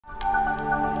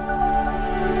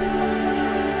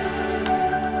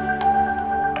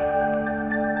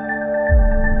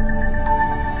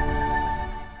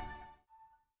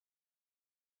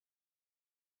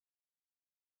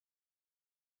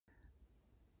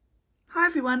Hi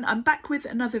everyone, I'm back with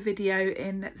another video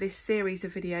in this series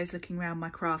of videos looking around my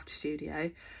craft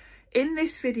studio. In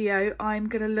this video I'm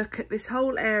going to look at this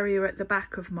whole area at the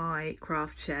back of my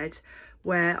craft shed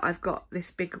where I've got this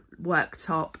big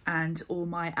worktop and all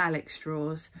my Alex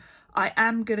drawers. I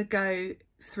am going to go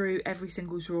through every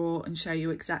single drawer and show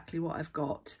you exactly what I've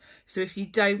got. So if you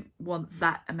don't want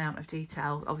that amount of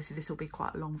detail, obviously this will be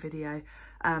quite a long video,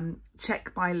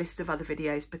 check my list of other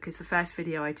videos, because the first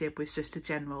video I did was just a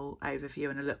general overview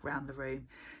and a look around the room.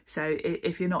 So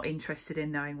if you're not interested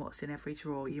in knowing what's in every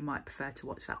drawer, you might prefer to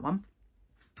watch that one.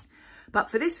 But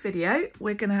for this video,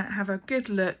 we're going to have a good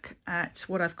look at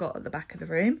what I've got at the back of the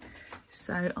room.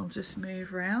 So I'll just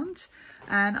move around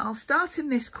and I'll start in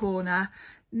this corner.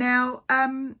 Now,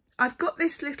 I've got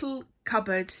this little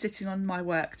cupboard sitting on my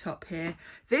worktop here.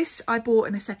 This I bought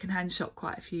in a second-hand shop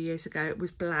quite a few years ago. It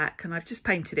was black and I've just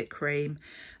painted it cream.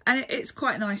 And it's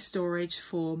quite nice storage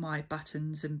for my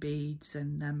buttons and beads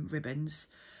and ribbons.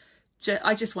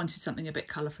 I just wanted something a bit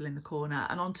colourful in the corner,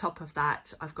 and on top of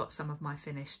that I've got some of my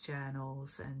finished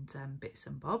journals and bits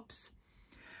and bobs.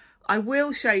 I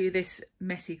will show you this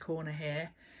messy corner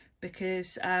here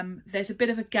because there's a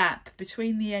bit of a gap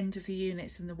between the end of the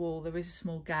units and the wall. There is a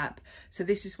small gap, so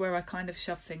this is where I kind of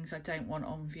shove things I don't want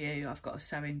on view. I've got a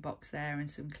sewing box there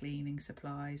and some cleaning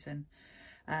supplies, and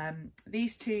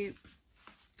these two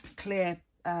clear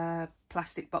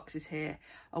plastic boxes here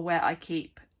are where I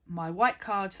keep my white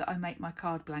cards that I make my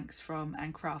card blanks from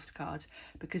and craft cards,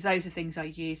 because those are things I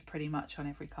use pretty much on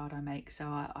every card I make, so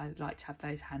I like to have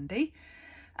those handy.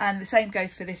 And the same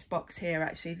goes for this box here.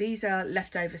 Actually, these are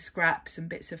leftover scraps and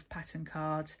bits of pattern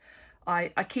cards. I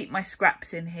keep my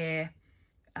scraps in here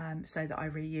so that I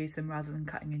reuse them rather than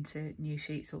cutting into new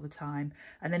sheets all the time,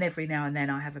 and then every now and then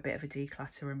I have a bit of a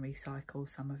declutter and recycle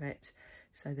some of it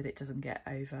so that it doesn't get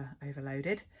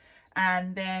overloaded.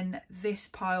 And then this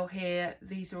pile here,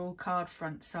 these are all card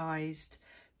front sized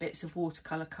bits of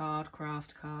watercolour card,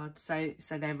 craft cards,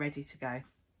 so they're ready to go.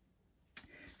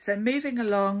 So moving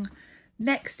along,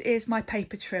 next is my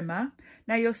paper trimmer.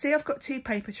 Now you'll see I've got two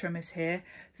paper trimmers here.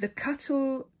 The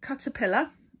Caterpillar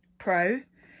Pro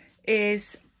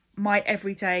is my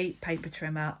everyday paper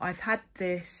trimmer. I've had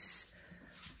this,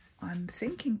 I'm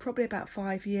thinking probably about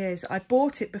 5 years. I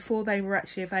bought it before they were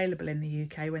actually available in the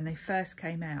UK when they first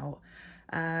came out,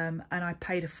 and I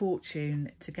paid a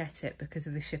fortune to get it because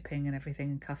of the shipping and everything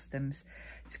and customs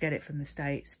to get it from the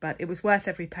States. But it was worth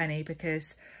every penny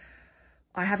because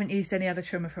I haven't used any other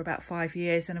trimmer for about 5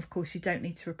 years, and of course you don't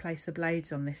need to replace the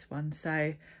blades on this one.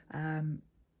 So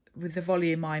with the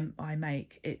volume I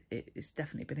make, it's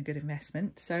definitely been a good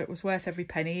investment. So it was worth every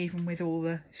penny, even with all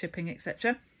the shipping,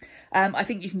 etc. I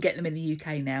think you can get them in the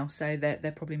UK now, so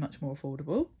they're probably much more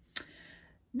affordable.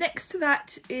 Next to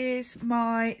that is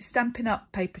my Stampin'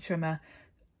 Up paper trimmer.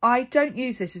 I don't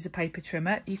use this as a paper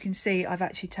trimmer. You can see I've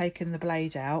actually taken the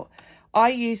blade out.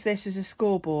 I use this as a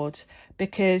scoreboard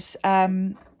because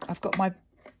I've got my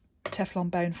Teflon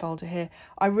bone folder here.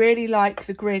 I really like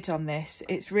the grid on this.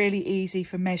 It's really easy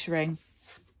for measuring,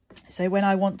 so when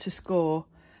I want to score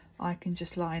I can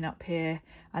just line up here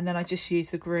and then I just use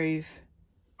the groove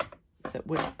that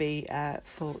would be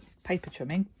for paper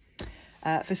trimming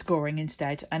for scoring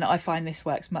instead, and I find this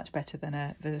works much better than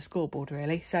a scoreboard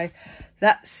really. So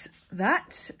that's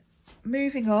that.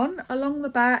 Moving on along the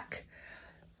back,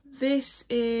 this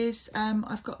is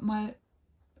I've got my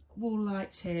wall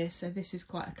light here, so this is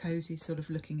quite a cozy sort of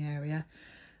looking area.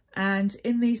 And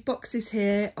in these boxes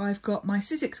here I've got my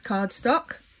Sizzix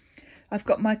cardstock, I've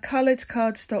got my coloured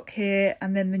cardstock here,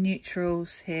 and then the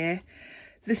neutrals here.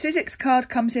 The Sizzix card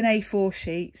comes in A4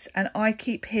 sheets, and I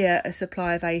keep here a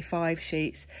supply of A5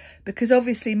 sheets because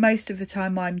obviously most of the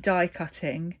time I'm die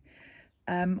cutting,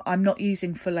 I'm not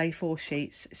using full A4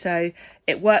 sheets, so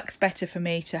it works better for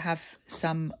me to have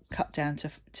some cut down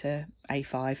to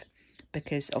A5,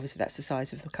 because obviously that's the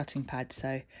size of the cutting pad.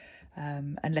 So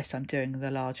unless I'm doing the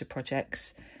larger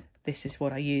projects, this is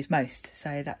what I use most,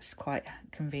 so that's quite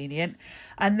convenient.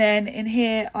 And then in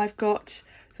here I've got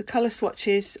the colour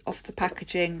swatches off the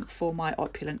packaging for my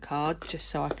opulent card, just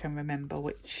so I can remember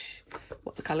what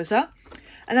the colours are.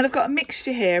 And then I've got a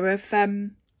mixture here of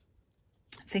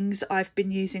things that I've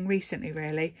been using recently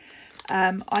really.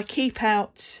 I keep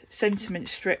out sentiment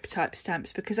strip type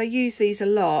stamps because I use these a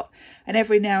lot, and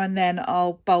every now and then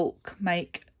I'll bulk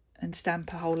make and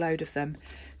stamp a whole load of them.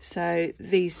 So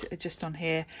these are just on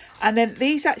here. And then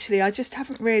these actually, I just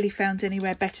haven't really found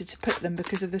anywhere better to put them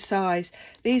because of the size.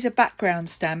 These are background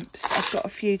stamps. I've got a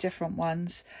few different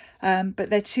ones, but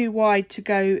they're too wide to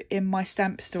go in my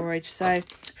stamp storage. So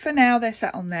for now they're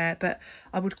sat on there, but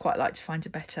I would quite like to find a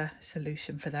better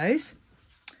solution for those.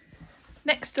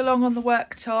 Next along on the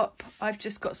worktop, I've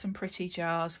just got some pretty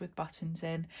jars with buttons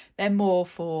in. They're more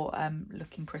for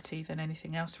looking pretty than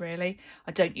anything else really.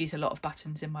 I don't use a lot of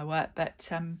buttons in my work,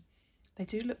 but they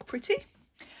do look pretty.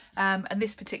 And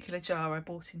this particular jar I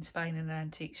bought in Spain in an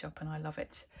antique shop and I love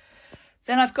it.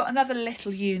 Then I've got another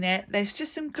little unit. There's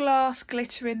just some glass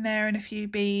glitter in there and a few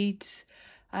beads.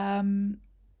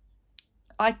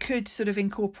 I could sort of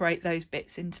incorporate those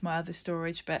bits into my other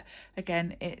storage, but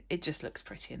again, it just looks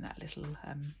pretty in that little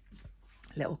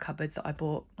little cupboard that I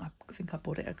bought. I think I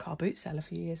bought it at a car boot sale a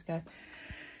few years ago.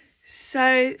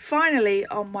 So finally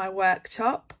on my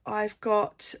worktop, I've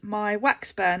got my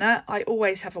wax burner. I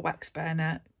always have a wax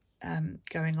burner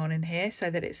going on in here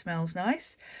so that it smells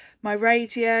nice. My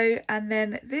radio, and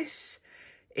then this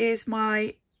is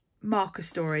my marker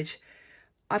storage.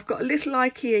 I've got a little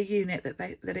Ikea unit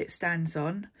that it stands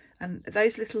on, and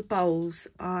those little bowls,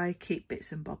 I keep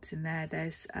bits and bobs in there.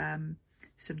 There's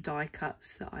some die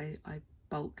cuts that I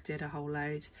bulk did a whole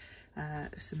load,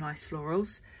 some nice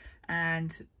florals,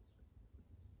 and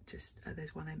just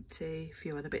there's one empty, a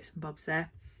few other bits and bobs there.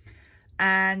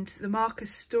 And the marker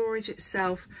storage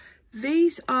itself,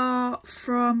 these are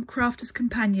from Crafter's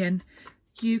Companion.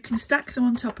 You can stack them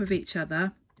on top of each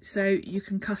other, so you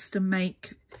can custom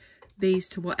make these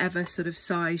to whatever sort of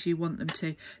size you want them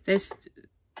to. There's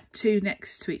two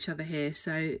next to each other here,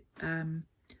 so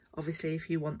obviously if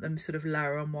you want them sort of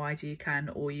lower and wider you can,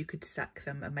 or you could stack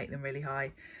them and make them really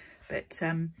high. But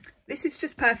this is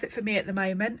just perfect for me at the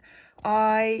moment.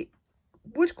 I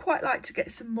would quite like to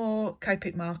get some more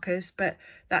Copic markers, but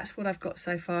that's what I've got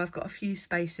so far. I've got a few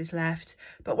spaces left,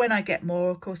 but when I get more,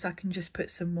 of course, I can just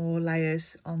put some more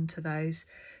layers onto those.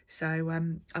 So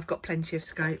I've got plenty of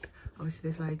scope. Obviously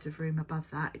there's loads of room above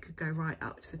that. It could go right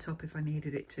up to the top if I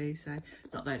needed it to. So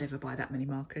not that I'd ever buy that many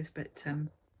markers, but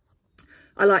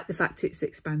I like the fact it's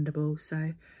expandable.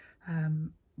 So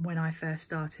when I first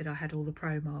started, I had all the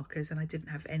pro markers and I didn't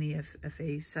have any of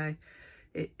these. So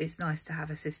it's nice to have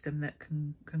a system that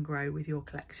can grow with your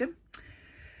collection.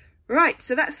 Right,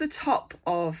 so that's the top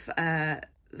of the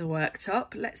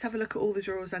worktop. Let's have a look at all the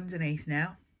drawers underneath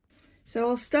now. So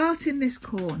I'll start in this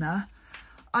corner.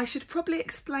 I should probably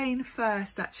explain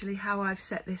first actually how I've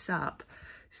set this up.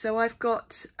 So I've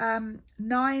got 9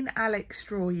 Alex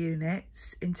drawer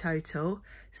units in total.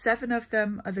 7 of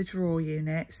them are the drawer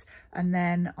units, and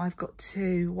then I've got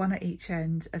 2, one at each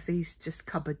end, of these just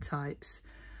cupboard types.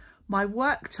 My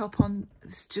worktop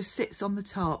just sits on the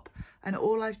top, and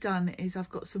all I've done is I've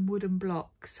got some wooden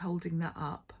blocks holding that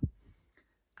up.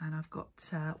 And I've got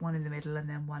one in the middle and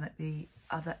then one at the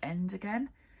other end again.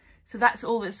 So that's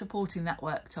all that's supporting that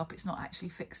worktop. It's not actually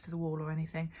fixed to the wall or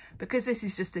anything. Because this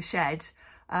is just a shed,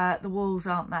 the walls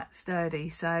aren't that sturdy.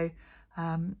 So,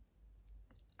 and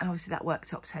obviously that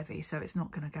worktop's heavy, so it's not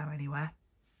going to go anywhere,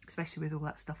 especially with all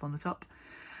that stuff on the top.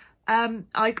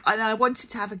 I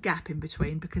wanted to have a gap in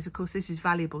between because, of course, this is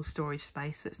valuable storage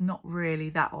space that's not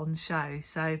really that on show.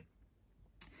 So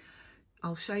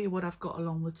I'll show you what I've got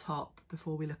along the top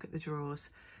before we look at the drawers.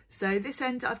 So this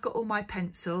end, I've got all my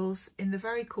pencils. In the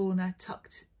very corner,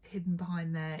 tucked hidden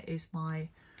behind there, is my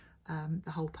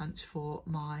the hole punch for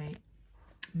my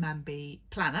Mambi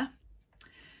planner.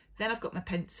 Then I've got my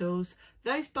pencils.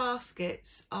 Those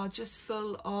baskets are just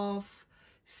full of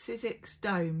Sizzix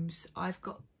domes. I've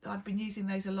been using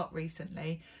those a lot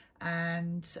recently,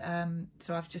 and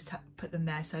so I've just put them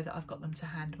there so that I've got them to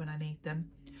hand when I need them.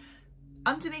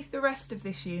 Underneath the rest of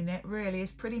this unit really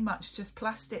is pretty much just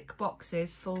plastic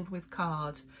boxes filled with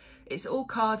card. It's all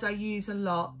card I use a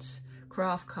lot,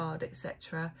 craft card,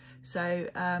 etc. So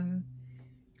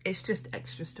it's just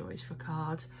extra storage for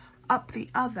card. Up the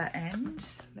other end,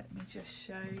 let me just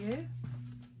show you.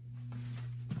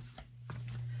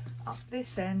 Up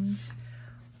this end,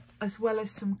 as well as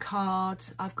some card,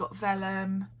 I've got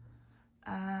vellum,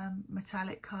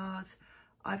 metallic card.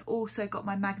 I've also got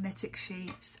my magnetic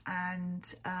sheets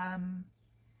and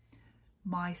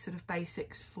my sort of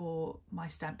basics for my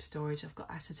stamp storage. I've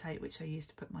got acetate, which I use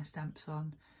to put my stamps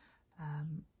on,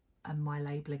 and my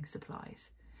labelling supplies.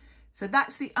 So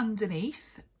that's the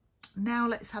underneath. Now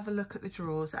let's have a look at the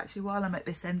drawers. Actually, while I'm at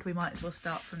this end, we might as well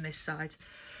start from this side.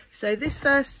 So this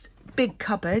first big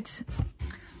cupboard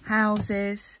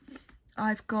houses,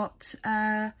 I've got,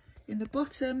 in the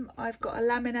bottom, I've got a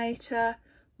laminator,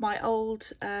 my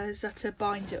old Zutter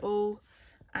Bind It All,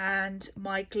 and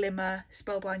my Glimmer,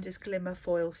 Spellbinders Glimmer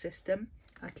foil system.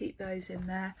 I keep those in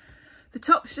there. The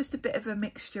top's just a bit of a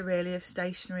mixture really of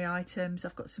stationery items.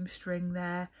 I've got some string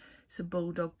there, some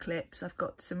bulldog clips. I've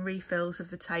got some refills of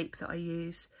the tape that I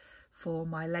use for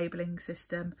my labelling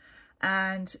system.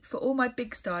 And for all my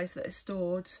big styes that are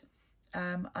stored,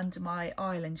 under my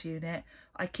island unit,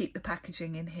 I keep the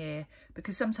packaging in here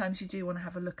because sometimes you do want to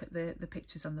have a look at the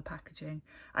pictures on the packaging.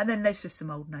 And then there's just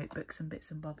some old notebooks and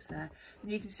bits and bobs there.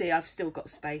 And you can see I've still got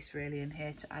space really in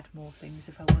here to add more things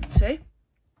if I want to.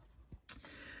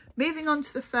 Moving on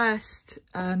to the first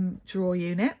drawer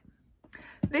unit.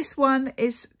 This one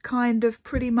is kind of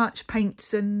pretty much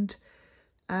paints and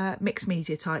mixed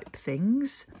media type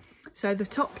things. So the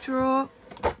top drawer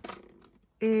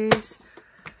is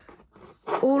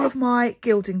all of my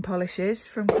gilding polishes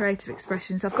from Creative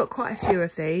Expressions. I've got quite a few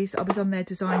of these. I was on their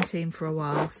design team for a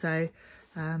while, so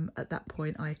at that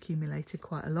point I accumulated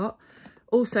quite a lot.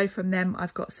 Also from them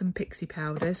I've got some pixie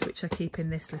powders, which I keep in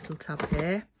this little tub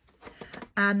here.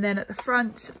 And then at the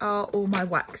front are all my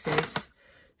waxes.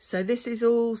 So this is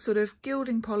all sort of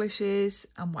gilding polishes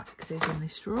and waxes in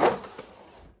this drawer.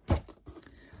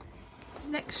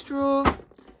 Next drawer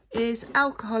is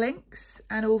alcohol inks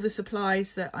and all the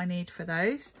supplies that I need for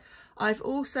those. I've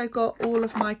also got all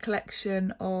of my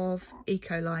collection of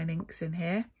Ecoline inks in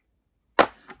here.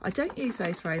 I don't use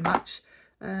those very much.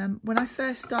 When I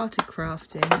first started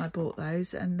crafting, I bought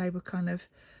those and they were kind of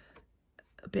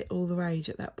a bit all the rage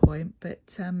at that point,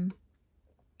 but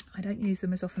I don't use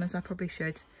them as often as I probably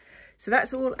should. So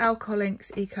that's all alcohol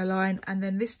inks, Ecoline, and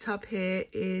then this tub here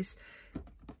is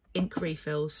ink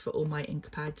refills for all my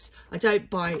ink pads. I don't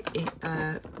buy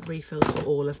refills for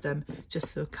all of them,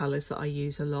 just the colours that I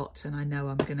use a lot and I know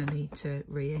I'm going to need to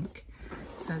re-ink.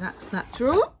 So that's that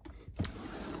drawer.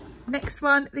 Next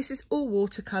one, this is all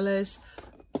watercolours.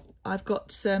 I've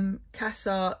got some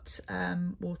Cassart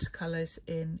watercolours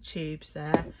in tubes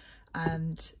there,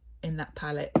 and in that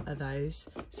palette are those.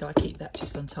 So I keep that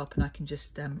just on top and I can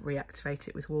just reactivate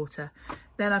it with water.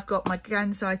 Then I've got my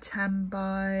Gansai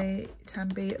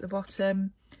Tambi at the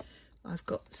bottom. I've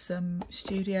got some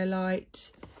Studio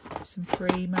Light, some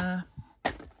Prima,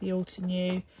 the Alter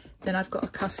New. Then I've got a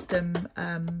custom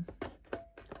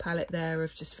palette there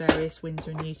of just various Winsor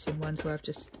and Newton ones where I've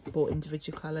just bought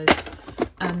individual colours.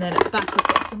 And then at the back I've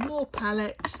got some more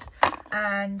palettes,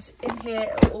 and in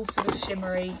here are all sort of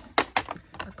shimmery.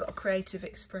 I've got a Creative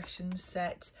Expressions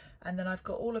set, and then I've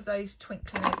got all of those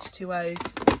twinkling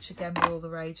H2Os, which again were all the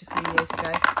rage a few years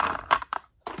ago.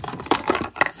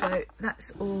 So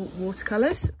that's all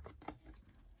watercolours.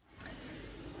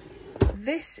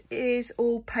 This is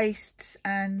all pastes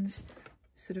and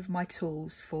sort of my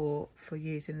tools for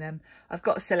using them. I've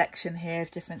got a selection here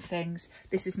of different things.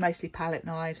 This is mostly palette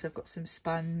knives. I've got some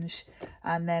sponge,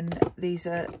 and then these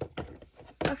are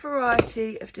a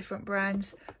variety of different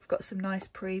brands. I've got some nice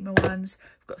Prima ones.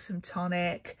 I've got some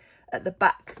Tonic. At the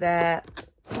back there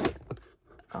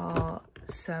are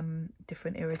some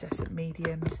different iridescent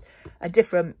mediums,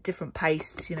 different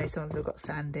pastes. You know, some of them have got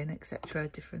sand in, etc.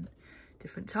 Different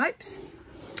types.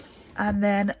 And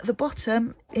then the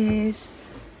bottom is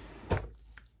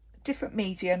different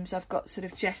mediums. I've got sort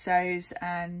of gessos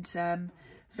and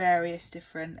various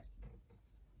different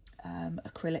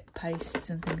acrylic pastes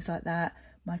and things like that.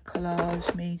 My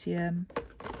collage medium,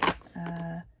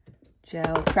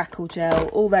 gel, crackle gel,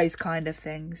 all those kind of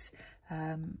things,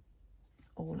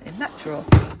 all in that drawer.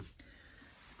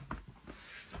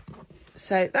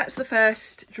 So that's the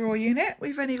first drawer unit.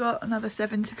 We've only got another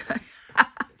 7 to go.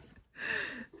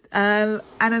 And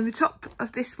on the top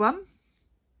of this one,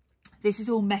 this is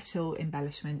all metal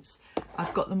embellishments.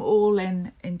 I've got them all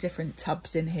in different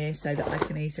tubs in here so that I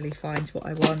can easily find what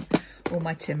I want. All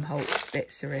my Tim Holtz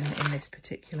bits are in this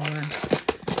particular one.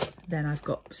 Then I've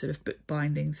got sort of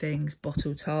bookbinding things,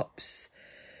 bottle tops,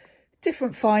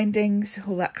 different findings,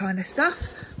 all that kind of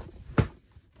stuff.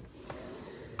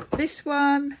 This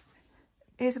one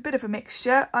is a bit of a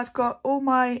mixture. I've got all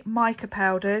my mica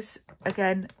powders,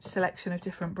 again, selection of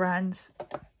different brands.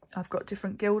 I've got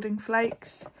different gilding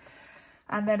flakes.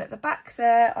 And then at the back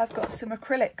there, I've got some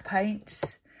acrylic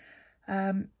paints.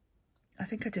 I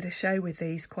think I did a show with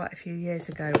these quite a few years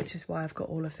ago, which is why I've got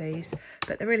all of these.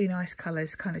 But they're really nice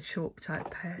colours, kind of chalk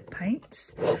type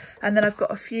paints. And then I've got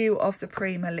a few of the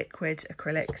Prima liquid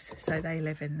acrylics, so they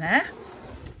live in there.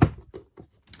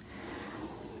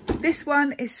 This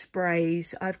one is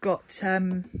sprays. I've got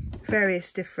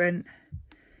various different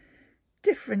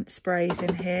sprays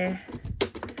in here.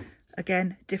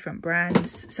 Again, different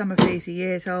brands. Some of these are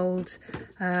years old.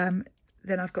 Then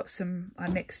I've got some I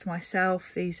mixed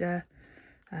myself. These are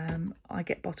I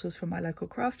get bottles from my local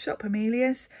craft shop,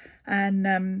 Amelia's,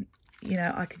 and you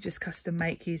know, I could just custom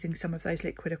make using some of those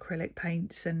liquid acrylic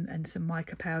paints and some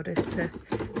mica powders to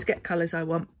get colours I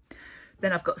want.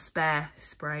 Then I've got spare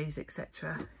sprays,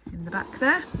 etc. in the back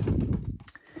there.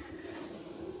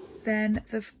 Then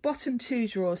the bottom 2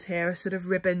 drawers here are sort of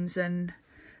ribbons and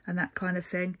and that kind of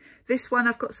thing. This one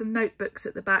I've got some notebooks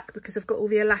at the back because I've got all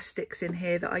the elastics in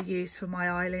here that I use for my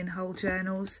Eileen Hole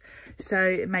journals, so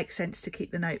it makes sense to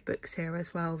keep the notebooks here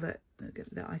as well that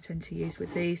I tend to use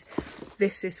with these.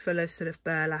 This is full of sort of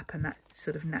burlap and that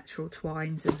sort of natural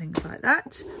twines and things like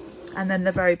that. And then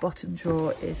the very bottom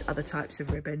drawer is other types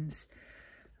of ribbons.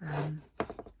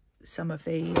 Some of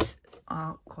these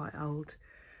are quite old.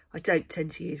 I don't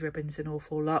tend to use ribbons an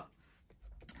awful lot.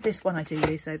 This one I do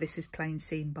use though. This is plain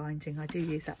seam binding. I do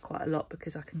use that quite a lot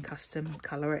because I can custom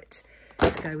colour it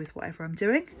to go with whatever I'm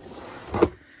doing.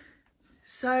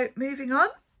 So moving on,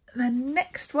 the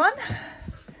next one.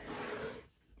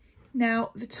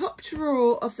 Now the top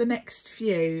drawer of the next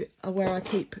few are where I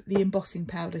keep the embossing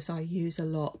powders I use a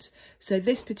lot. So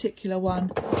this particular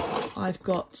one, I've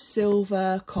got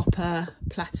silver, copper,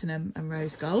 platinum and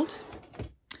rose gold.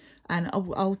 And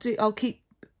I'll keep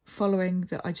following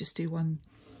that. I just do one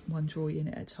drawer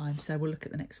unit at a time. So we'll look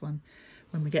at the next one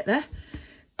when we get there.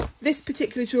 This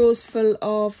particular drawer is full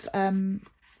of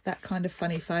that kind of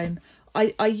funny foam.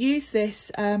 I use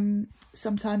this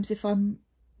sometimes if I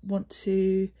want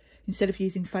to, instead of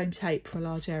using foam tape for a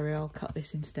large area, I'll cut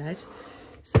this instead.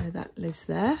 So that lives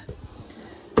there.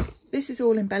 This is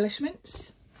all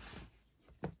embellishments.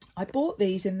 I bought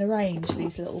these in the range,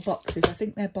 these little boxes. I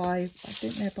think they're by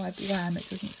Wham. It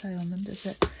doesn't say on them, does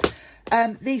it?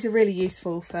 These are really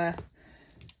useful for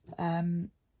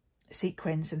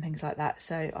sequins and things like that.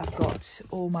 So I've got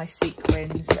all my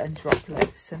sequins and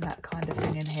droplets and that kind of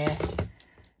thing in here.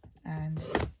 And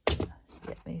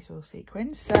yeah, these are all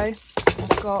sequins. So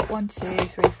I've got 1, 2,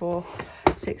 3, 4,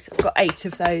 6. I've got 8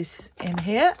 of those in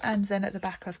here. And then at the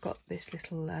back I've got this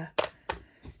little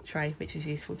tray, which is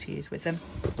useful to use with them.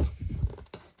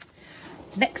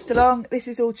 Next along, this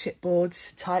is all chipboard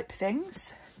type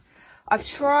things. I've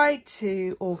tried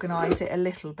to organise it a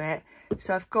little bit.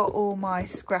 So I've got all my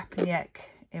scrap and yuck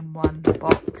in one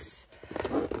box,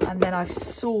 and then I've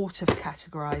sort of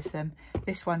categorised them.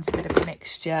 This one's a bit of a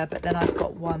mixture, but then I've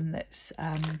got one that's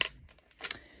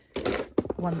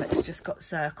just got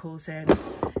circles in.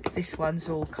 This one's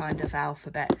all kind of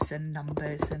alphabets and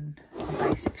numbers and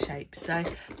basic shapes, so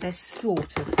they're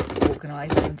sort of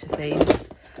organised into themes,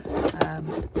 but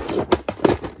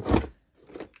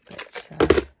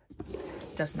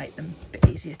it does make them a bit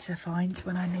easier to find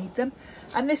when I need them.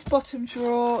 And this bottom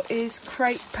drawer is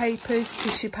crepe papers,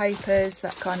 tissue papers,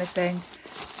 that kind of thing.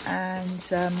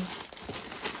 And I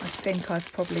think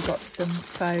I've probably got some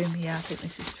foam. Yeah, I think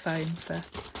this is foam for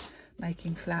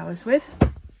making flowers with.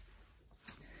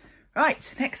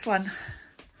 Right, next one.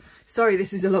 Sorry,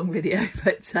 this is a long video,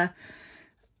 but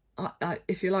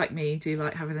if you're like me, you do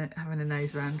like having a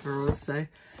nose around drawers.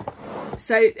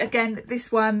 So again,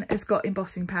 this one has got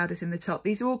embossing powders in the top.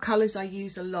 These are all colours I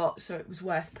use a lot, so it was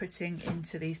worth putting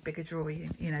into these bigger drawer,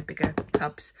 bigger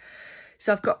tubs.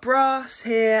 So I've got brass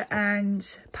here and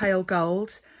pale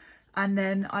gold, and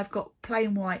then I've got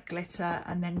plain white glitter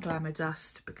and then glamour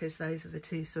dust, because those are the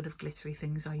two sort of glittery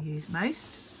things I use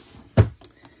most.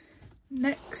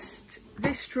 Next,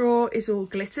 this drawer is all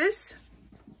glitters.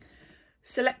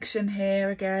 Selection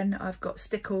here again, I've got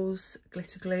stickles,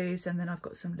 glitter glues, and then I've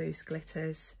got some loose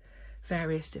glitters,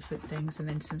 various different things, and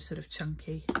then some sort of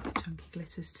chunky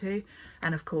glitters too.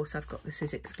 And of course I've got the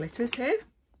Sizzix glitters here.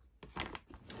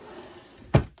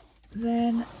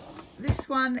 Then this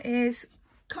one is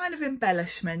kind of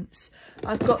embellishments.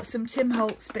 I've got some Tim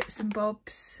Holtz bits and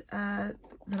bobs that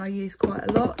I use quite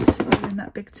a lot in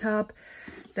that big tub.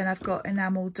 Then I've got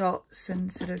enamel dots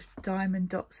and sort of diamond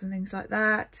dots and things like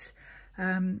that.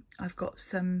 I've got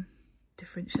some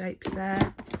different shapes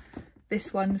there.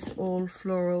 This one's all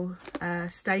floral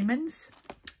stamens,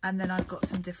 and then I've got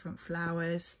some different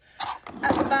flowers.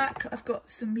 At the back I've got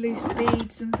some loose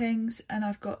beads and things, and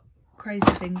I've got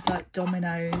crazy things like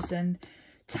dominoes and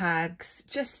tags,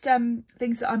 just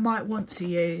things that I might want to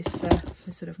use for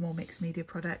sort of more mixed media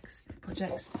projects.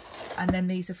 And then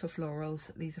these are for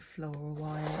florals. These are floral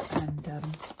wire, and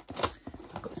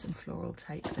I've got some floral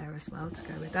tape there as well to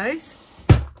go with those.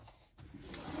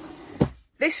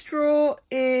 This drawer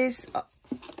is,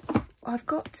 I've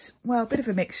got, well, a bit of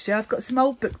a mixture. I've got some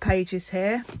old book pages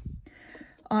here.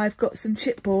 I've got some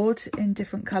chipboard in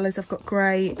different colours. I've got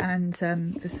grey and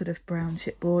the sort of brown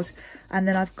chipboard. And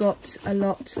then I've got a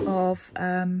lot of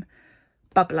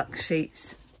Bubblux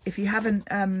sheets. If you haven't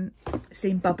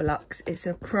seen Bubblux, it's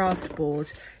a craft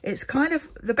board. It's kind of,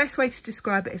 the best way to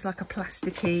describe it is like a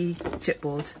plasticky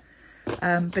chipboard.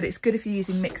 But it's good if you're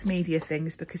using mixed media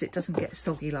things, because it doesn't get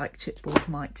soggy like chipboard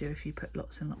might do if you put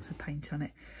lots and lots of paint on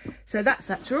it. So that's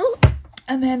that drawer.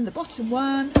 And then the bottom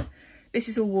one, this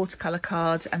is all watercolour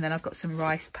cards, and then I've got some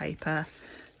rice paper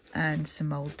and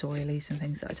some old doilies and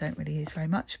things that I don't really use very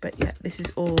much. But yeah, this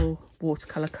is all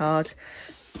watercolour card.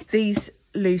 These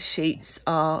loose sheets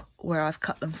are where I've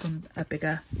cut them from a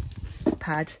bigger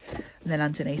pad, and then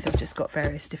underneath I've just got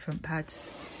various different pads.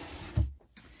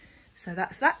 So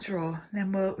that's that drawer.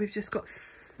 Then we've just got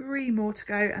 3 more to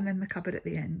go, and then the cupboard at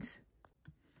the end.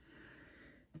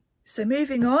 So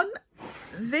moving on,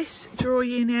 this drawer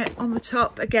unit on the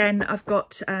top, again, I've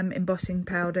got embossing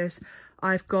powders.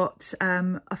 I've got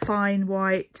a fine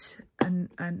white and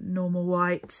normal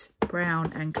white,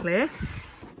 brown and clear.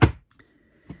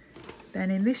 Then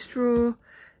in this drawer,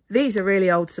 these are really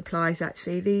old supplies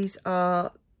actually. These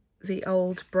are the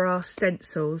old brass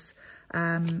stencils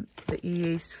that you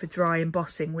used for dry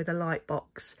embossing with a light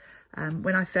box.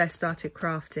 When I first started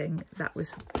crafting,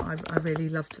 I really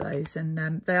loved those,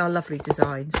 and they are lovely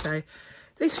designs. So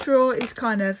this drawer is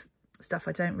kind of stuff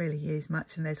I don't really use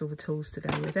much, and there's all the tools to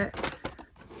go with it.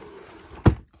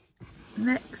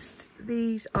 Next,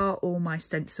 these are all my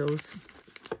stencils.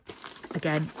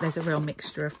 Again, there's a real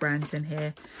mixture of brands in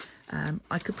here.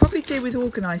 I could probably do with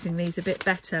organising these a bit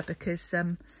better, because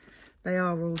they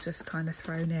are all just kind of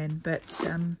thrown in, but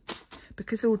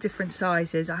because they're all different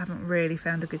sizes, I haven't really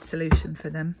found a good solution for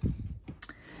them.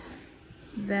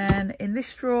 Then in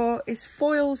this drawer is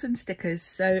foils and stickers.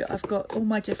 So I've got all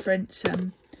my different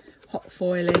hot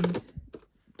foiling,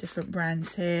 different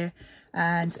brands here,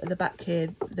 and at the back here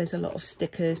there's a lot of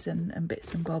stickers and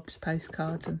bits and bobs,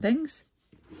 postcards and things.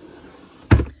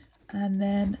 And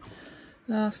then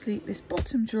lastly, this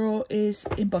bottom drawer is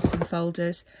embossing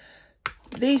folders.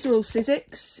 These are all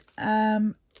Sizzix,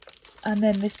 and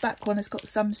then this back one has got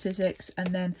some Sizzix,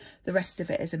 and then the rest of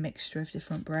it is a mixture of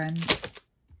different brands.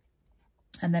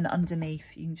 And then underneath,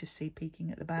 you can just see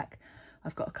peeking at the back,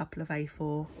 I've got a couple of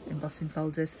A4 embossing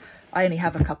folders. I only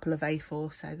have a couple of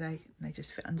A4, so they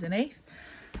just fit underneath.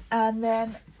 And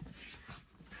then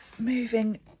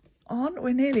moving on,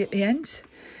 we're nearly at the end.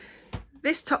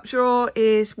 This top drawer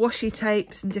is washi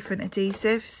tapes and different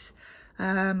adhesives,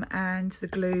 and the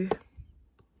glue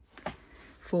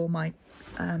for my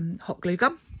hot glue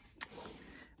gun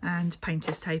and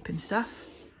painter's tape and stuff.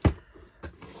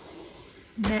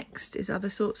 Next is other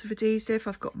sorts of adhesive.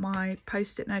 I've got my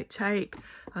post-it note tape,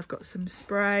 I've got some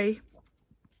spray,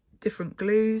 different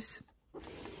glues,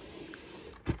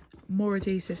 more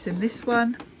adhesives in this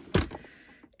one.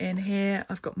 In here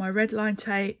I've got my red line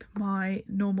tape, my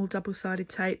normal double-sided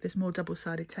tape, there's more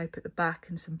double-sided tape at the back,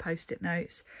 and some post-it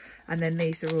notes, and then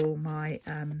these are all my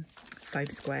foam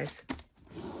squares.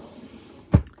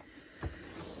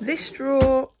 This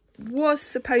drawer was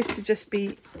supposed to just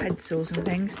be pencils and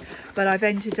things, but I've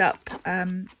ended up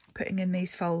putting in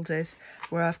these folders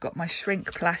where I've got my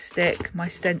shrink plastic, my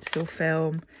stencil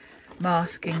film,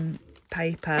 masking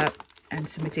paper and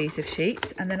some adhesive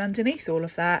sheets. And then underneath all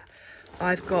of that,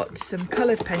 I've got some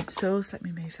coloured pencils. Let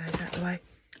me move those out of the way.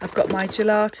 I've got my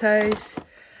gelatos,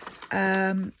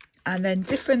 and then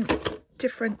different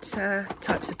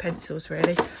types of pencils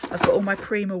really. I've got all my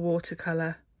Prima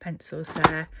watercolour pencils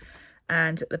there,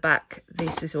 and at the back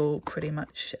this is all pretty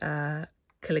much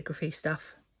calligraphy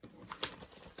stuff.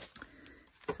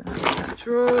 So that's that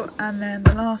drawer. And then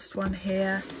the last one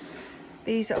here,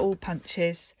 these are all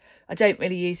punches. I don't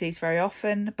really use these very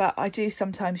often, but I do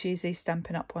sometimes use these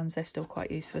Stampin' Up ones. They're still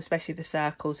quite useful, especially the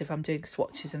circles if I'm doing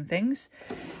swatches and things.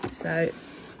 So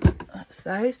that's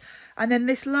those. And then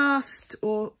this last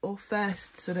or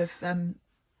first sort of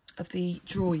the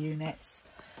drawer units,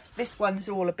 this one's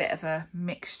all a bit of a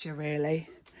mixture really.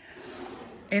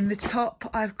 In the top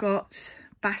I've got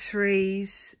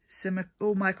batteries,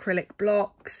 all my acrylic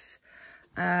blocks,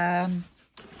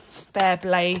 spare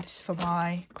blades for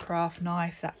my craft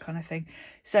knife, that kind of thing.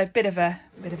 So a bit of a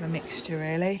mixture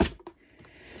really.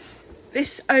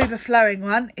 This overflowing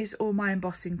one is all my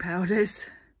embossing powders,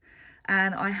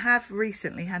 and I have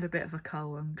recently had a bit of a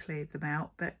cull and cleared them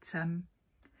out, but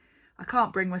I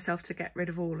can't bring myself to get rid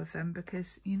of all of them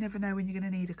because you never know when you're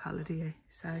going to need a colour, do you?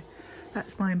 So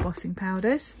that's my embossing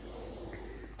powders.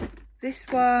 This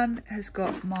one has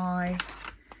got my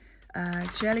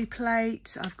jelly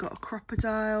plate, I've got a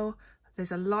crocodile,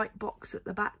 there's a light box at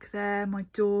the back there, my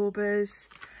daubers,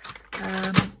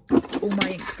 all my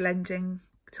ink blending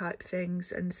type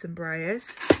things, and some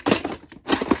brayers.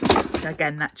 So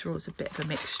again, that draws a bit of a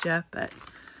mixture, but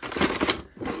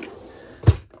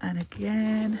and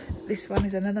again this one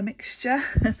is another mixture.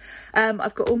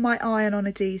 I've got all my iron-on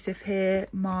adhesive here,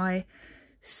 my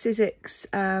Sizzix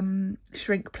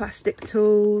shrink plastic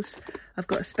tools, I've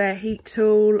got a spare heat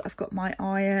tool, I've got my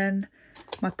iron,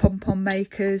 my pom-pom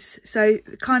makers, so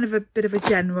kind of a bit of a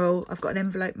general. I've got an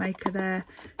envelope maker there,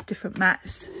 different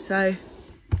mats, so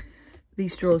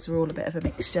these drawers are all a bit of a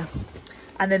mixture.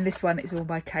 And then this one is all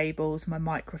my cables, my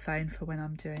microphone for when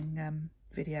I'm doing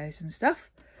videos and stuff.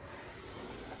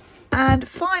 And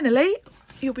finally,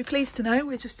 you'll be pleased to know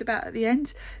we're just about at the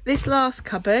end. This last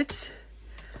cupboard,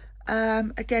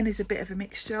 again, is a bit of a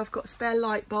mixture. I've got spare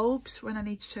light bulbs when I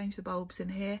need to change the bulbs in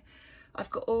here. I've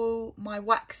got all my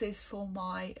waxes for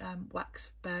my wax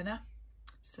burner,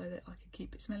 so that I can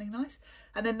keep it smelling nice.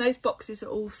 And then those boxes are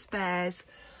all spares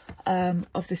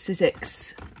of the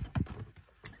Sizzix,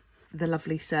 the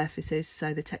lovely surfaces,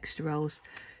 so the texture rolls.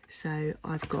 So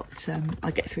I've got,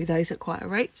 I get through those at quite a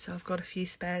rate, so I've got a few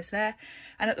spares there.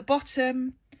 And at the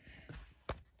bottom,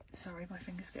 sorry, my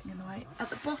finger's getting in the way. At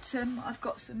the bottom, I've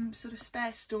got some sort of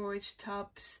spare storage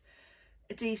tubs,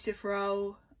 adhesive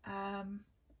roll,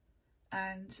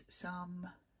 and some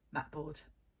mat board.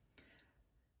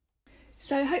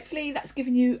 So hopefully that's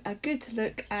given you a good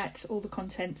look at all the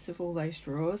contents of all those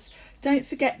drawers. Don't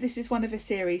forget, this is one of a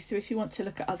series, so if you want to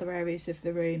look at other areas of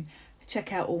the room,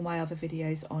 check out all my other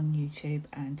videos on YouTube,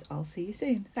 and I'll see you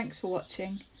soon. Thanks for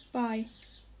watching. Bye.